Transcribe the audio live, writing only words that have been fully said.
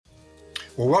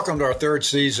Well, welcome to our third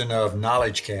season of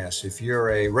Knowledge Cast. If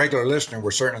you're a regular listener,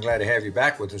 we're certainly glad to have you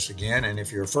back with us again. And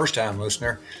if you're a first-time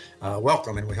listener,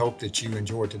 welcome. And we hope that you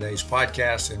enjoyed today's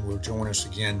podcast and will join us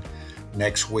again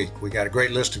next week. We got a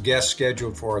great list of guests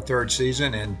scheduled for our third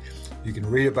season, and you can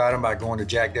read about them by going to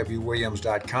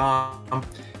jackwwilliams.com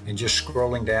and just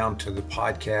scrolling down to the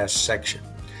podcast section.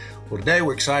 Well, today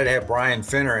we're excited to have Brian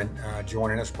Finneran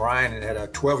joining us. Brian had a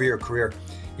 12-year career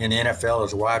in the NFL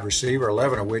as a wide receiver,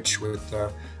 11 of which with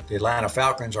the Atlanta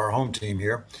Falcons, our home team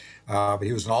here. But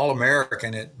he was an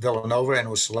All-American at Villanova and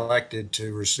was selected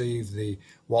to receive the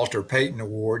Walter Payton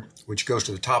Award, which goes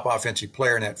to the top offensive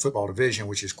player in that football division,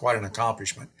 which is quite an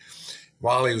accomplishment.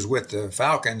 While he was with the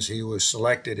Falcons, he was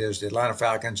selected as the Atlanta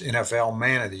Falcons NFL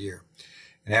Man of the Year.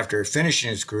 And after finishing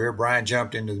his career, Brian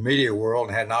jumped into the media world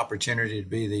and had an opportunity to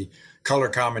be the color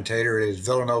commentator at his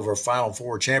Villanova Final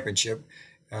Four championship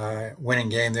winning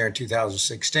game there in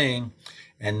 2016,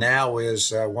 and now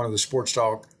is one of the Sports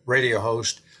Talk radio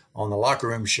hosts on the Locker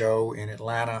Room Show in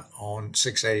Atlanta on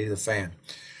 680 The Fan.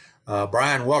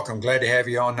 Brian, welcome. Glad to have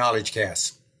you on Knowledge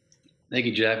Cast. Thank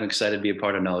you, Jack. I'm excited to be a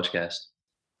part of Knowledge Cast.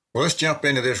 Well, let's jump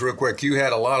into this real quick. You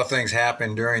had a lot of things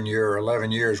happen during your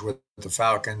 11 years with the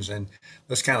Falcons, and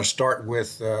let's kind of start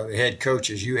with the head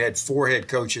coaches. You had 4 head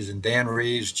coaches, in Dan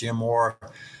Reeves, Jim Mora,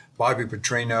 Bobby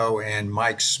Petrino, and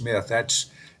Mike Smith. That's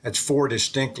 4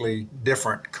 distinctly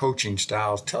different coaching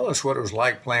styles. Tell us what it was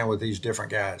like playing with these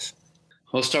different guys.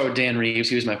 We'll start with Dan Reeves.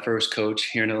 He was my first coach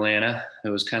here in Atlanta. It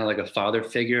was kind of like a father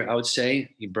figure, I would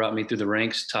say. He brought me through the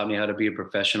ranks, taught me how to be a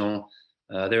professional.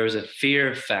 There was a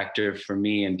fear factor for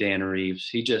me and Dan Reeves.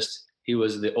 He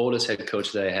was the oldest head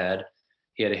coach that I had.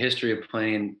 He had a history of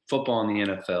playing football in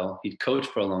the NFL. He'd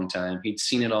coached for a long time. He'd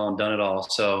seen it all and done it all.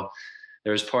 So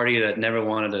there was part of you that never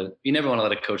wanted to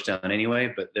let a coach down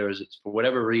anyway, but there was, for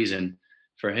whatever reason,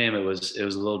 for him, it was a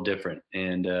little different.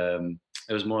 And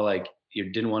it was more like you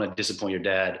didn't want to disappoint your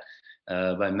dad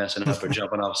by messing up or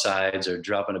jumping off sides or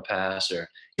dropping a pass or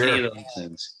any of those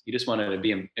things. You just wanted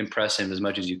to impress him as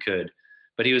much as you could.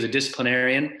 But he was a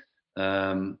disciplinarian,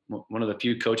 one of the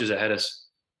few coaches that had us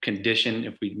condition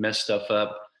if we messed stuff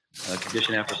up,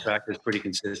 condition after practice pretty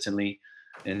consistently.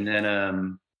 And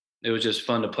then it was just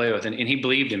fun to play with. And he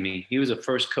believed in me. He was the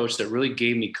first coach that really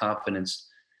gave me confidence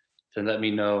to let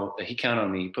me know that he counted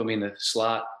on me. He put me in the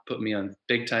slot, put me on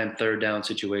big-time third down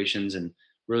situations, and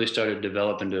really started to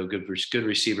develop into a good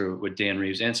receiver with Dan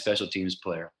Reeves and special teams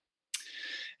player.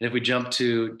 And if we jump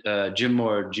to Jim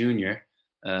Mora Jr.,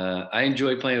 I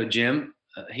enjoyed playing with Jim.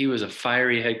 He was a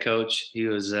fiery head coach. He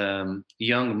was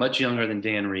young, much younger than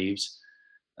Dan Reeves.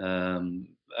 I'll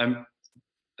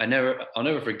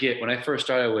never forget when I first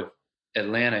started with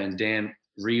Atlanta and Dan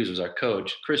Reeves was our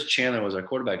coach. Chris Chandler was our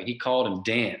quarterback, and he called him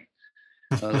Dan.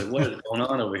 I was like, "What is going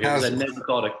on over here?" Because I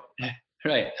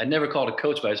never called a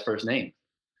coach by his first name.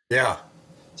 Yeah.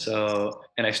 So,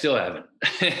 and I still haven't.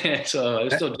 So it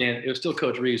was still Dan. It was still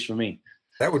Coach Reeves for me.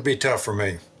 That would be tough for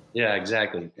me. Yeah,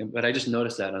 exactly. But I just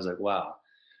noticed that, and I was like, "Wow."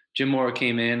 Jim Mora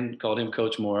came in, called him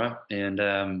Coach Mora,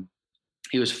 and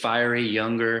he was fiery,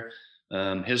 younger.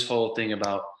 His whole thing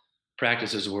about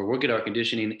practices were we'll get our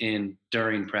conditioning in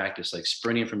during practice, like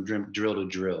sprinting from drill to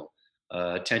drill.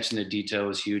 Attention to detail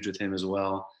was huge with him as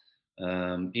well.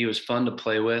 He was fun to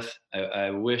play with.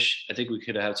 I think we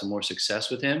could have had some more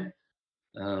success with him.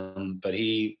 But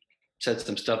he said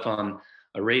some stuff on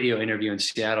a radio interview in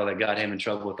Seattle that got him in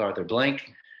trouble with Arthur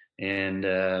Blank, and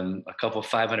a couple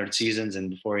 500 seasons. And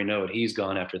before you know it, he's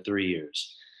gone after 3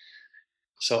 years.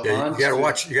 So yeah, you got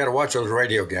to watch those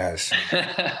radio guys.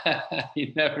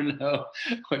 You never know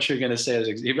what you're going to say.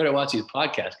 You better watch these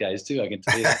podcast guys too. I can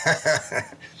tell you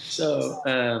that. So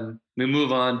we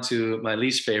move on to my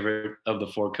least favorite of the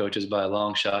 4 coaches by a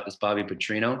long shot. It's Bobby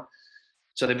Petrino.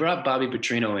 So they brought Bobby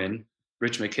Petrino in.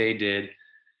 Rich McKay did,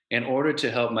 in order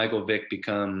to help Michael Vick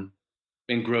become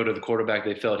and grow to the quarterback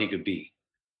they felt he could be.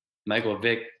 Michael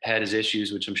Vick had his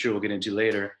issues, which I'm sure we'll get into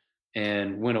later,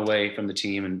 and went away from the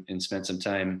team and spent some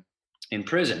time in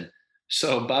prison.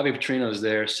 So Bobby Petrino is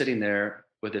there, sitting there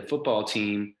with a football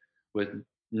team with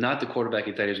not the quarterback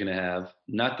he thought he was going to have,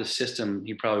 not the system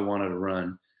he probably wanted to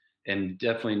run, and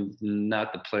definitely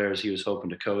not the players he was hoping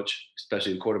to coach,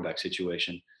 especially the quarterback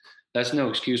situation. That's no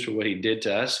excuse for what he did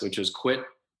to us, which was quit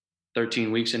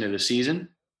 13 weeks into the season.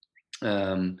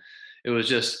 It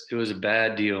was a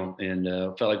bad deal, and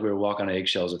felt like we were walking on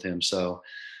eggshells with him. So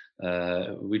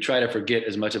we try to forget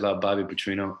as much about Bobby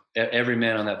Petrino. Every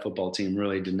man on that football team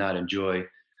really did not enjoy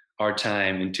our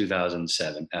time in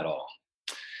 2007 at all.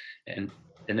 And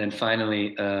then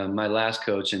finally, my last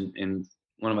coach and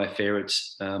one of my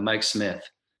favorites, Mike Smith.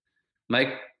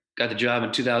 Mike got the job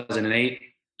in 2008,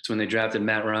 It's when they drafted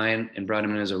Matt Ryan and brought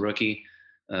him in as a rookie.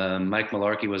 Mike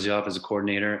Mularkey was the offensive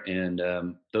coordinator,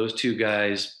 and those two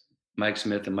guys, Mike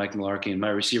Smith and Mike Mularkey, and my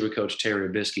receiver coach Terry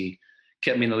Robisky,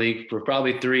 kept me in the league for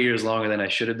probably 3 years longer than I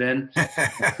should have been.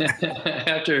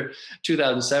 After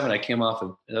 2007, I came off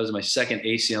of, that was my second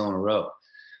ACL in a row.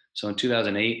 So in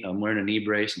 2008, I'm wearing a knee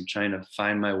brace. I'm trying to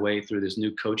find my way through this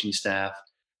new coaching staff.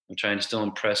 I'm trying to still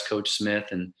impress Coach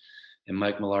Smith and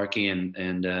Mike Mularkey.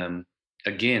 And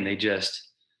again,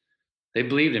 they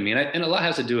believed in me. And a lot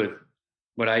has to do with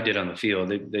what I did on the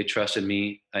field. They trusted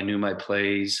me. I knew my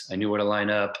plays. I knew where to line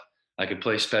up. I could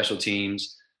play special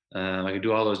teams. I could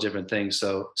do all those different things.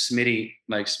 So Smitty,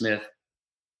 Mike Smith,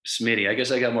 Smitty. I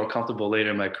guess I got more comfortable later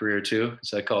in my career too,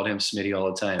 so I called him Smitty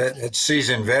all the time. That's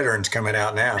seasoned veterans coming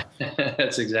out now.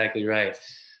 That's exactly right.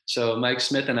 So Mike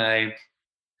Smith and I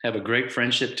have a great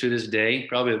friendship to this day.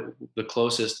 Probably the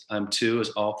closest I'm to is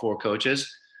all four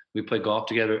coaches. We play golf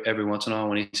together every once in a while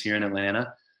when he's here in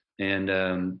Atlanta,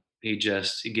 and he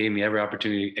gave me every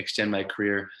opportunity to extend my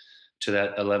career to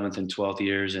that 11th and 12th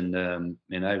years, and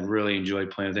I really enjoyed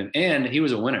playing with him. And he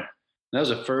was a winner. That was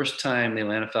the first time the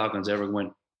Atlanta Falcons ever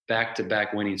went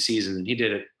back-to-back winning seasons, and he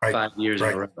did it 5 years in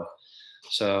a row.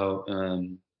 So,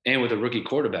 and with a rookie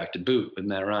quarterback to boot with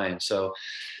Matt Ryan. So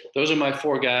those are my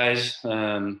four guys.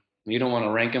 You don't want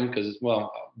to rank them because,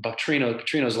 well,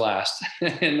 Petrino's last.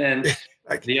 And then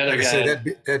the other guys.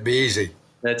 That'd be easy.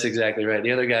 That's exactly right.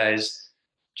 The other guys,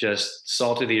 just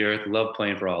salt of the earth, love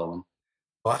playing for all of them.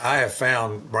 Well, I have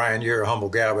found, Brian, you're a humble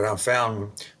guy, but I've found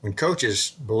when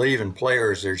coaches believe in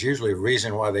players, there's usually a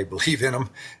reason why they believe in them,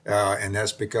 and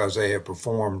that's because they have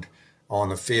performed on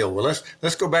the field. Well,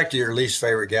 let's go back to your least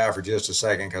favorite guy for just a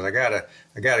second, because I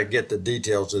gotta get the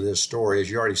details of this story.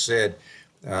 As you already said,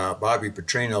 Bobby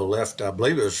Petrino left, I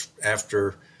believe it was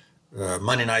after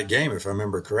Monday night game, if I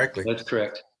remember correctly. That's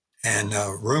correct. And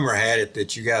rumor had it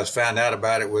that you guys found out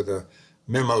about it with a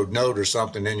memoed note or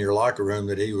something in your locker room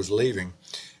that he was leaving.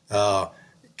 Kind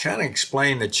of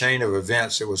explain the chain of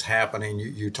events that was happening.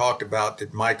 You talked about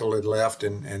that Michael had left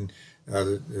and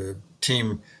the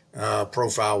team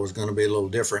profile was going to be a little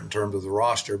different in terms of the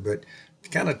roster, but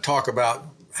kind of talk about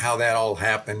how that all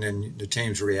happened and the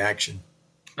team's reaction.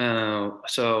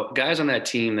 So guys on that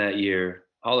team that year,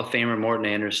 Hall of Famer Morton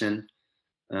Anderson,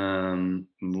 one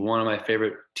of my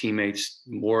favorite teammates,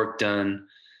 Warwick Dunn,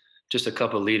 just a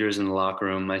couple of leaders in the locker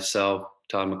room, myself,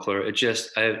 Todd McClure.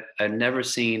 I've never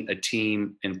seen a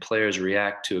team and players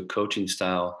react to a coaching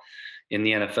style in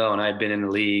the NFL. And I'd been in the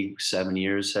league 7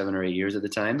 or 8 years at the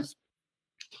time,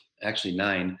 actually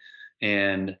 9.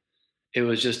 And it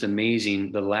was just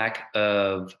amazing, the lack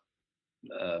of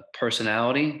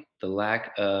personality, the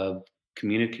lack of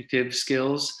communicative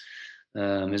skills,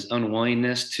 his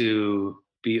unwillingness to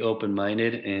be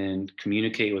open-minded and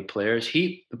communicate with players.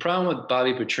 The problem with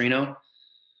Bobby Petrino,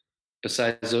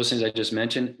 besides those things I just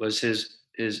mentioned, was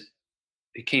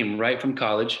he came right from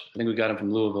college. I think we got him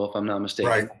from Louisville, if I'm not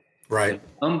mistaken. Right.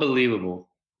 Unbelievable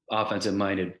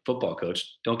offensive-minded football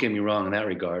coach. Don't get me wrong in that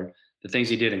regard. The things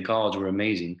he did in college were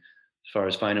amazing as far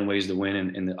as finding ways to win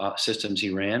and the systems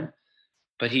he ran.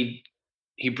 But he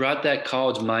brought that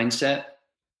college mindset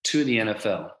to the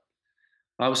NFL.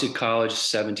 Obviously, college,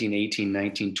 17, 18,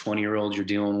 19, 20-year-olds you're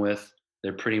dealing with,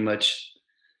 they're pretty much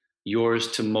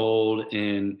yours to mold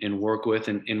and work with.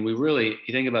 And we really,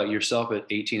 you think about yourself at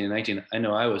 18 and 19, I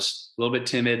know I was a little bit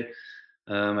timid.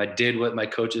 I did what my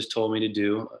coaches told me to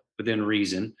do within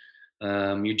reason.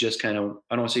 You just kind of,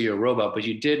 I don't want to say you're a robot, but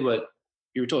you did what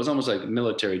you were told. It's almost like a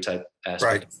military type aspect,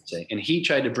 right. I'd say. And he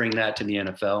tried to bring that to the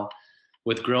NFL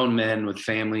with grown men, with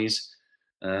families,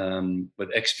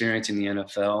 with experience in the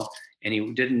NFL. And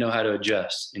he didn't know how to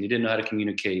adjust, and he didn't know how to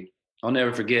communicate. I'll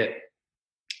never forget,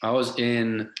 I was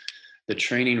in the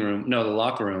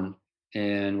locker room,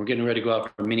 and we're getting ready to go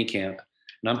out for mini camp.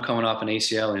 And I'm coming off an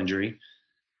ACL injury.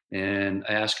 And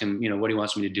I asked him, what he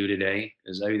wants me to do today.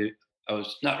 Because I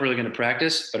was not really going to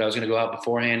practice, but I was going to go out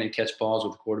beforehand and catch balls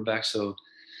with the quarterback. So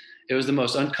it was the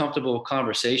most uncomfortable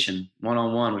conversation,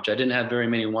 one-on-one, which I didn't have very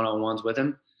many one-on-ones with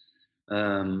him.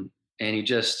 And he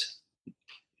just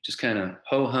kind of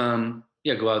ho-hum,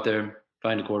 go out there,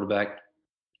 find a quarterback,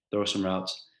 throw some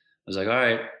routes. I was like, all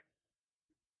right.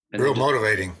 And real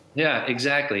motivating. Yeah,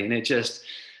 exactly. And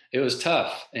it was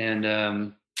tough.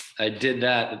 And I did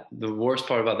that. The worst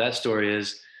part about that story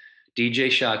is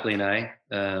DJ Shockley and I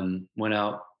went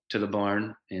out to the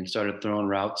barn and started throwing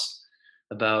routes.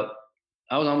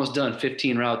 I was almost done,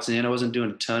 15 routes in. I wasn't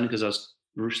doing a ton because I was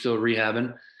still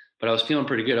rehabbing, but I was feeling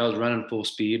pretty good. I was running full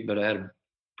speed, but I had a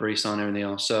brace on and everything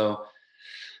else. So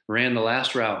ran the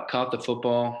last route, caught the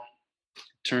football,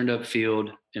 turned up field,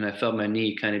 and I felt my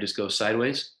knee kind of just go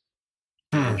sideways.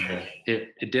 Hmm.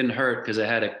 It didn't hurt because I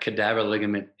had a cadaver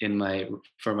ligament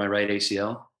for my right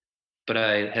ACL, but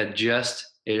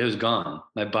it was gone.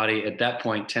 My body at that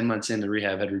point, 10 months into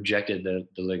rehab, had rejected the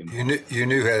ligament. You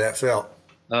knew how that felt.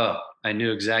 Oh, I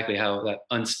knew exactly how that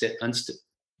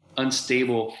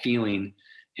unstable feeling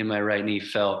in my right knee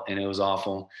felt, and it was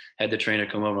awful. Had the trainer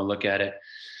come over and look at it.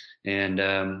 And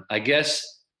I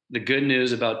guess the good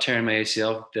news about tearing my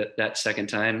ACL that second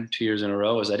time, 2 years in a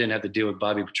row, is I didn't have to deal with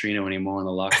Bobby Petrino anymore in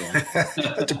the locker room.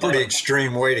 That's a pretty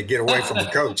extreme way to get away from the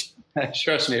coach.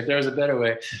 Trust me, if there was a better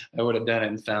way, I would have done it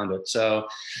and found it. So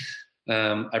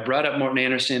I brought up Morten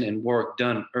Andersen and Warrick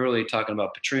Dunn early talking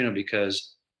about Petrino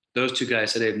because those two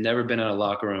guys said they've never been in a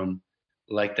locker room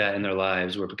like that in their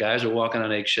lives, where guys are walking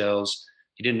on eggshells.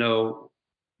 He didn't know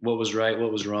what was right,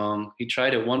 what was wrong. He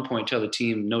tried at one point to tell the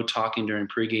team no talking during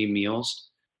pregame meals.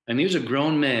 And he was a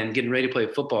grown man getting ready to play a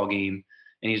football game,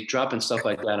 and he's dropping stuff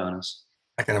like that on us.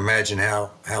 I can imagine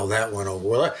how that went over.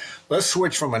 Well, let's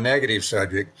switch from a negative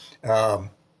subject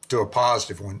to a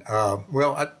positive one.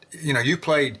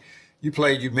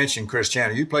 You mentioned Chris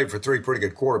Chandler. You played for three pretty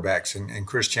good quarterbacks, and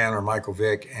Chris Chandler, Michael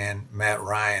Vick, and Matt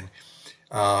Ryan.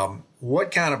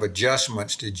 What kind of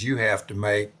adjustments did you have to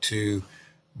make to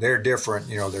their different,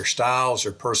 their styles,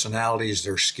 their personalities,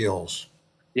 their skills?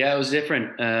 Yeah, it was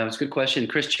different. It was a good question.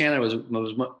 Chris Chandler was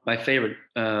my favorite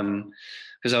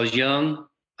because I was young,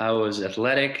 I was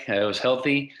athletic, I was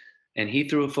healthy, and he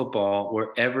threw a football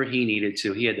wherever he needed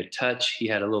to. He had the touch, he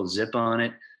had a little zip on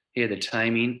it, he had the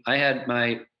timing. I had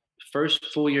my first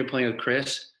full year playing with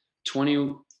Chris,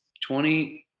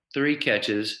 23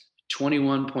 catches,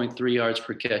 21.3 yards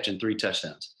per catch, and 3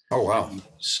 touchdowns. Oh, wow.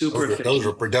 Super efficient. Those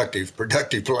were productive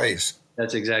plays.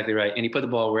 That's exactly right. And he put the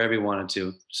ball wherever he wanted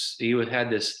to. He had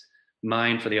this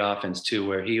mind for the offense too,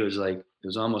 where he was like, it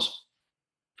was almost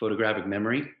photographic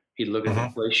memory. He'd look at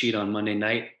the play sheet on Monday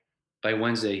night. By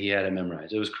Wednesday, he had it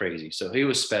memorized. It was crazy. So he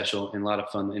was special and a lot of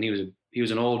fun. And he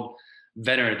was an old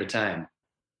veteran at the time.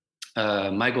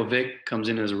 Michael Vick comes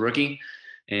in as a rookie,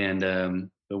 and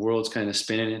the world's kind of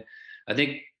spinning. I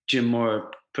think Jim Mora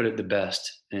put it the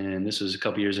best. And this was a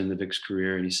couple years into Vick's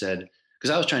career. And he said, because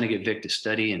I was trying to get Vick to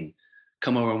study and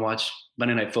come over and watch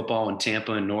Monday Night Football when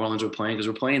Tampa and New Orleans were playing, because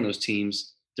we're playing those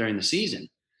teams during the season.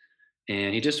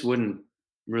 And he just wouldn't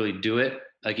really do it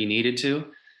like he needed to.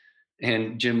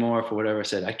 And Jim Mora, for whatever,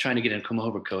 said, I'm trying to get him to come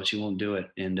over, coach. He won't do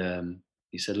it. And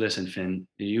he said, listen, Finn,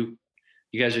 you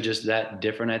guys are just that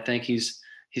different. I think he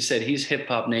said, he's hip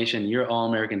hop nation. You're all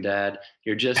American dad.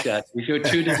 You go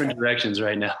two different directions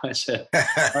right now. I said,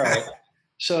 all right.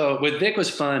 So with Vic was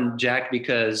fun, Jack,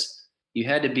 because you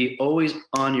had to be always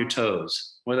on your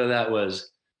toes, whether that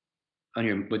was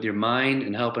with your mind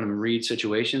and helping him read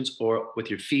situations, or with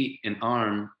your feet and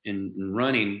arm and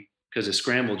running, because a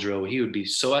scramble drill, he would be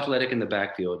so athletic in the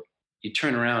backfield. You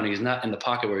turn around, he's not in the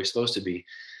pocket where he's supposed to be.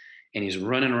 And he's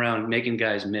running around, making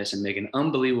guys miss and making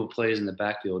unbelievable plays in the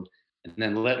backfield, and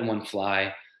then letting one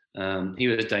fly. He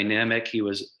was dynamic. He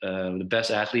was the best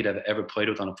athlete I've ever played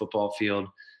with on a football field.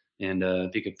 And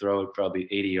if he could throw it probably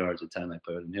 80 yards at the time I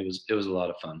played with him. It was a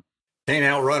lot of fun. Can't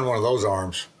outrun one of those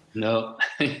arms. No,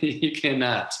 you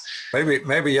cannot.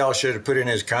 Maybe y'all should have put in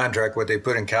his contract what they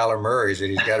put in Kyler Murray's, that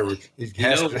he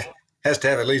has to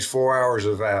have at least 4 hours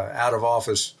of out of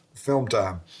office film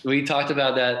time. We talked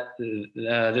about that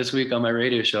this week on my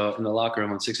radio show in the locker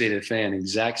room on 680 The Fan.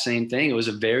 Exact same thing. It was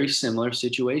a very similar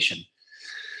situation.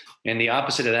 And the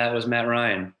opposite of that was Matt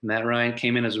Ryan. Matt Ryan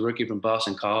came in as a rookie from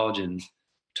Boston College and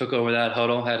took over that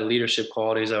huddle, had leadership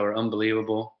qualities that were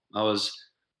unbelievable. I was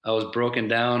broken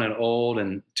down and old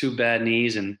and 2 bad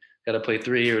knees, and got to play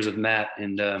 3 years with Matt,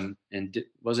 and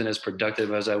wasn't as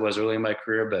productive as I was early in my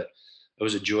career, but it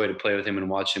was a joy to play with him and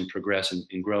watch him progress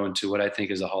and grow into what I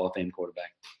think is a Hall of Fame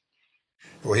quarterback.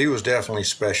 Well, he was definitely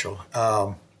special.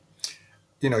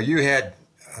 You had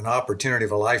an opportunity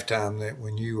of a lifetime that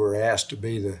when you were asked to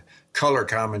be the color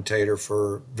commentator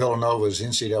for Villanova's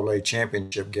NCAA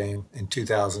championship game in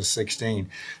 2016.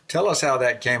 Tell us how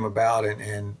that came about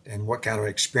and what kind of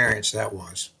experience that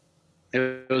was.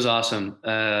 It was awesome.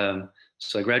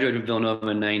 So I graduated from Villanova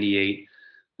in 98.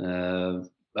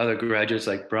 Other graduates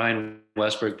like Brian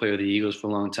Westbrook played with the Eagles for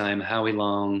a long time. Howie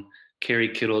Long, Kerry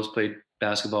Kittles played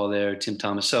basketball there, Tim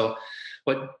Thomas. So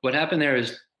what happened there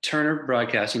is Turner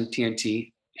Broadcasting,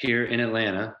 TNT, here in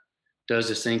Atlanta, does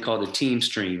this thing called the Team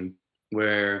Stream,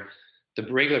 where the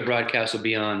regular broadcast will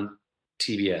be on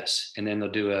TBS, and then they'll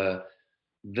do a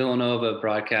Villanova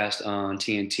broadcast on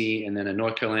TNT, and then a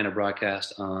North Carolina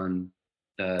broadcast on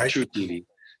True TV.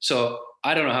 So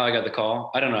I don't know how I got the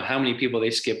call. I don't know how many people they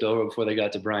skipped over before they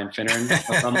got to Brian Finneran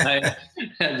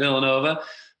at Villanova,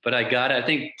 but I got it. I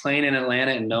think playing in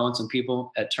Atlanta and knowing some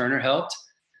people at Turner helped.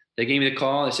 They gave me the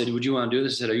call. They said, would you want to do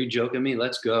this? I said, are you joking me?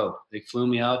 Let's go. They flew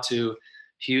me out to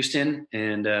Houston,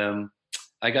 and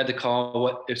I got to call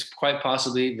what is quite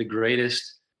possibly the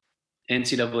greatest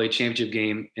NCAA championship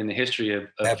game in the history of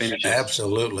finishes.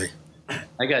 Absolutely.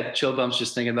 I got chill bumps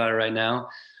just thinking about it right now.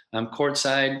 I'm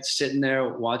courtside, sitting there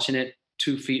watching it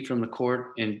 2 feet from the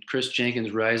court, and Chris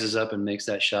Jenkins rises up and makes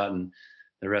that shot, and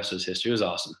the rest was history. It was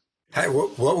awesome. Hey,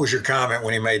 what was your comment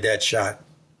when he made that shot?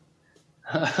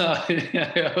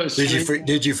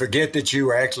 Did you forget that you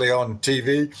were actually on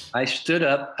TV? I stood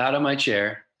up out of my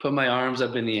chair, put my arms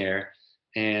up in the air,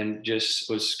 and just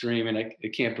was screaming. I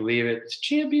can't believe it! It's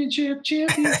championship!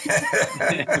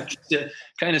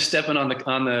 Kind of stepping on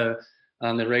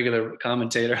the regular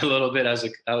commentator a little bit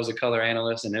I was a color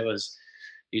analyst, and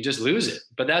you just lose it.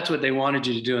 But that's what they wanted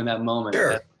you to do in that moment.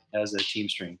 Sure. As a team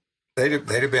string. They'd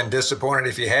have been disappointed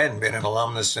if you hadn't been an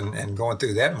alumnus and going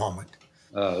through that moment.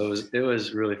 It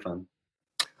was really fun.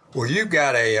 Well, you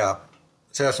got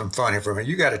let's have some fun here for a minute.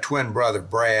 You got a twin brother,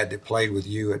 Brad, that played with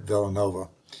you at Villanova.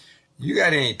 You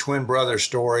got any twin brother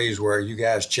stories where you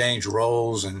guys changed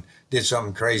roles and did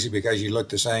something crazy because you looked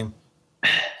the same?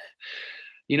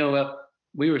 You know what?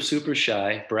 We were super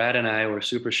shy. Brad and I were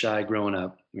super shy growing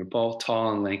up. We were both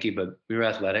tall and lanky, but we were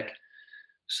athletic.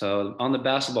 So on the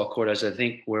basketball court, I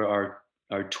think where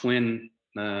our twin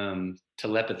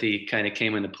telepathy kind of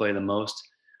came into play the most.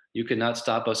 You could not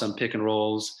stop us on pick and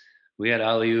rolls. We had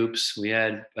alley-oops. We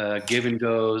had give and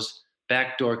goes,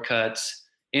 backdoor cuts,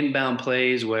 inbound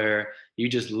plays where you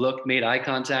just made eye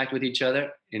contact with each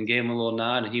other and gave him a little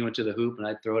nod, and he went to the hoop, and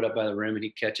I'd throw it up by the rim, and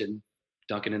he'd catch it and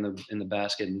dunk it in the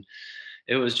basket. And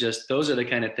it was just, those are the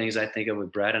kind of things I think of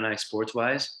with Brad and I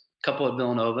sports-wise. A couple at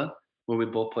Villanova where we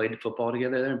both played football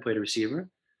together there and played a receiver.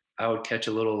 I would catch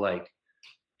a little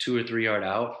 2 or 3 yard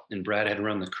out, and Brad had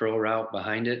run the curl route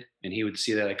behind it, and he would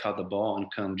see that I caught the ball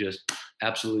and come just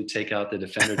absolutely take out the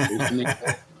defender.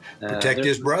 Protect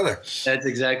his brother. That's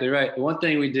exactly right. One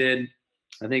thing we did,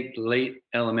 I think late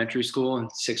elementary school in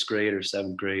 6th grade or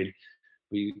 7th grade,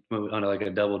 we went on a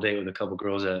double date with a couple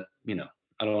girls that,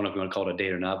 I don't know if you want to call it a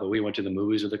date or not, but we went to the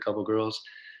movies with a couple girls,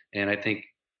 and I think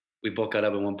we both got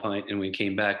up at one point, and when we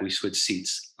came back, we switched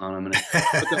seats on them, and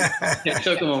it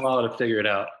took them a while to figure it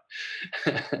out.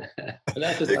 But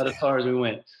that's about as far as we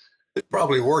went. It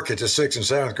probably worked at the 6th and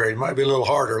 7th grade. It might be a little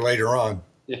harder later on.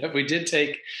 Yeah, we did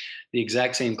take the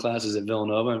exact same classes at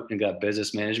Villanova and got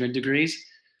business management degrees.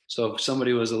 So if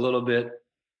somebody was a little bit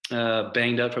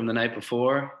banged up from the night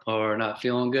before or not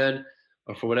feeling good,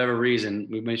 or for whatever reason,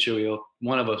 we made sure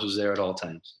one of us was there at all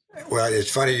times. Well, it's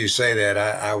funny you say that.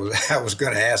 I was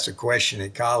going to ask a question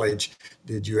at college.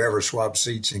 Did you ever swap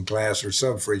seats in class or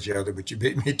sub for each other? But you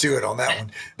beat me to it on that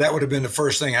one. That would have been the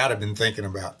first thing I'd have been thinking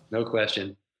about. No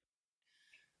question.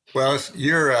 Well,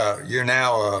 you're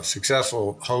now a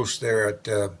successful host there at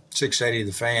 680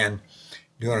 The Fan,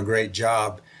 doing a great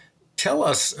job. Tell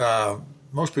us,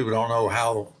 most people don't know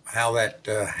how that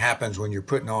happens when you're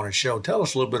putting on a show. Tell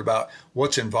us a little bit about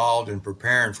what's involved in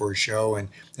preparing for a show, and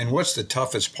what's the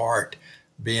toughest part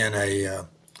being a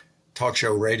talk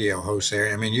show radio host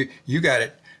there. I mean, you got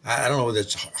it. I don't know whether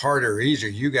it's harder or easier.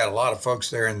 You got a lot of folks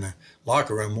there in the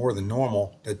locker room, more than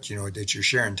normal, that that you're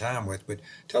sharing time with. But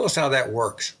tell us how that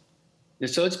works.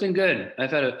 So it's been good.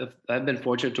 I've been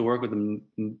fortunate to work with a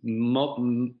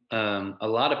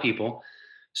lot of people.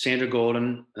 Sandra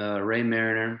Golden, Ray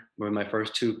Mariner were my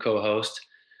first 2 co-hosts,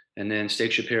 and then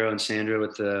Steak Shapiro and Sandra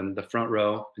with the front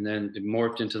row, and then it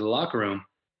morphed into the locker room,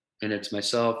 and it's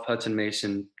myself, Hudson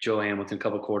Mason, Joe Hamilton, a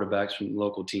couple of quarterbacks from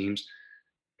local teams,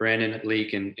 Brandon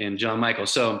Leak, and John Michael.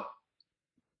 So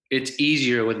it's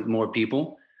easier with more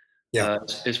people. Yeah.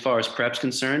 As far as prep's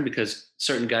concerned, because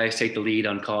certain guys take the lead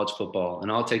on college football,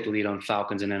 and I'll take the lead on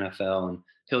Falcons and NFL, and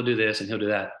he'll do this and he'll do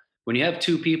that. When you have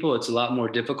 2 people, it's a lot more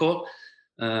difficult.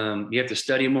 You have to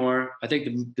study more. I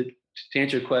think to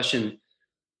answer your question,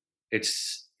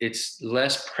 it's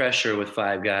less pressure with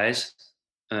 5 guys.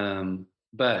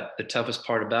 But the toughest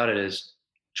part about it is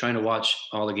trying to watch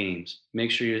all the games. Make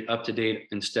sure you're up to date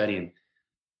and studying.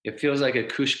 It feels like a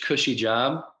cushy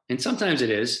job, and sometimes it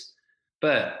is,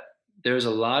 but there's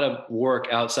a lot of work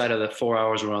outside of the 4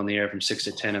 hours we're on the air from 6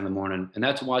 to 10 in the morning. And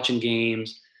that's watching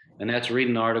games, and that's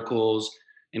reading articles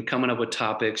and coming up with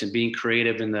topics and being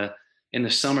creative in the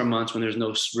summer months when there's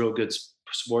no real good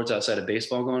sports outside of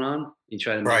baseball going on. You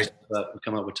try to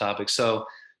come up with topics. So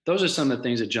those are some of the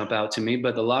things that jump out to me.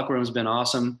 But the locker room's been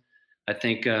awesome. I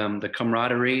think the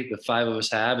camaraderie the 5 of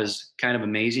us have is kind of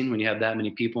amazing when you have that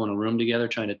many people in a room together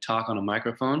trying to talk on a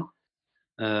microphone.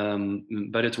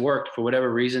 But it's worked for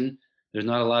whatever reason. There's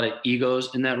not a lot of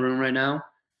egos in that room right now.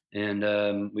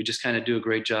 and we just kind of do a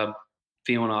great job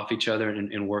feeling off each other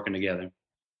and working together.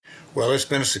 Well, it's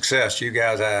been a success. You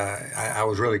guys, I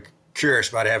was really curious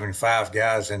about having 5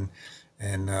 guys and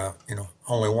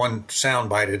only one sound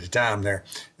bite at a time there.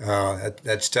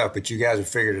 That's tough, but you guys have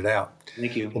figured it out.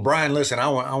 Thank you. Well, Brian, listen, I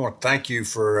want to thank you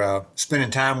for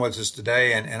spending time with us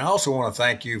today, and I also want to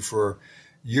thank you for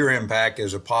your impact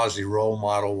as a positive role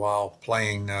model while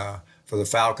playing for the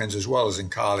Falcons as well as in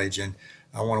college. And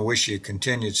I want to wish you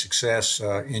continued success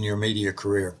in your media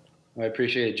career. I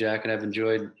appreciate it, Jack, and I've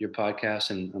enjoyed your podcast,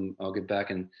 and I'll get back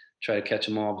and try to catch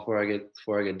them all before I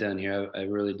get done here. I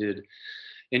really did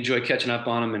enjoy catching up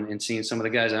on them and seeing some of the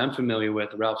guys I'm familiar with,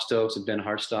 Ralph Stokes and Ben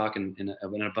Hartstock, and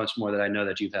a bunch more that I know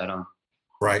that you've had on.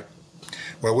 Right.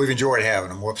 Well, we've enjoyed having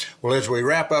them. Well, as we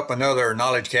wrap up another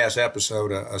KnowledgeCast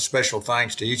episode, a special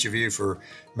thanks to each of you for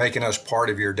making us part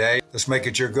of your day. Let's make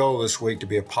it your goal this week to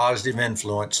be a positive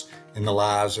influence in the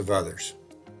lives of others.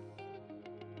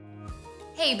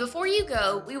 Hey, before you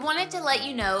go, we wanted to let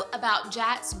you know about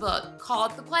Jack's book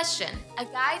called The Question, a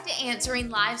guide to answering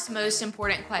life's most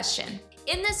important question.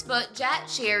 In this book, Jack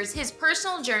shares his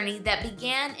personal journey that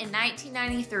began in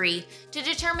 1993 to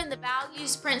determine the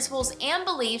values, principles, and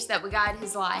beliefs that would guide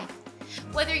his life.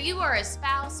 Whether you are a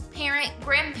spouse, parent,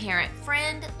 grandparent,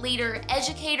 friend, leader,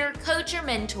 educator, coach, or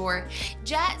mentor,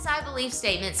 Jack's I Believe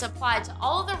statements apply to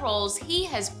all the roles he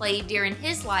has played during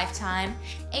his lifetime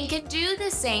and can do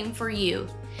the same for you.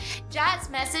 Jack's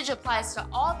message applies to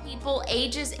all people,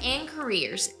 ages, and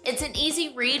careers. It's an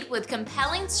easy read with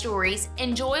compelling stories,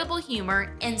 enjoyable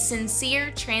humor, and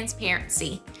sincere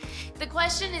transparency. The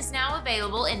Question is now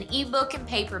available in ebook and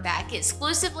paperback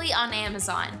exclusively on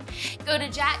Amazon. Go to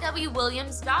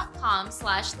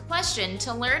jackwwilliams.com/thequestion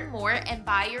to learn more and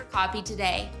buy your copy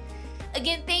today.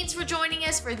 Again, thanks for joining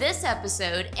us for this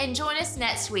episode, and join us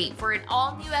next week for an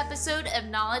all-new episode of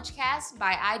KnowledgeCast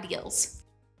by Ideals.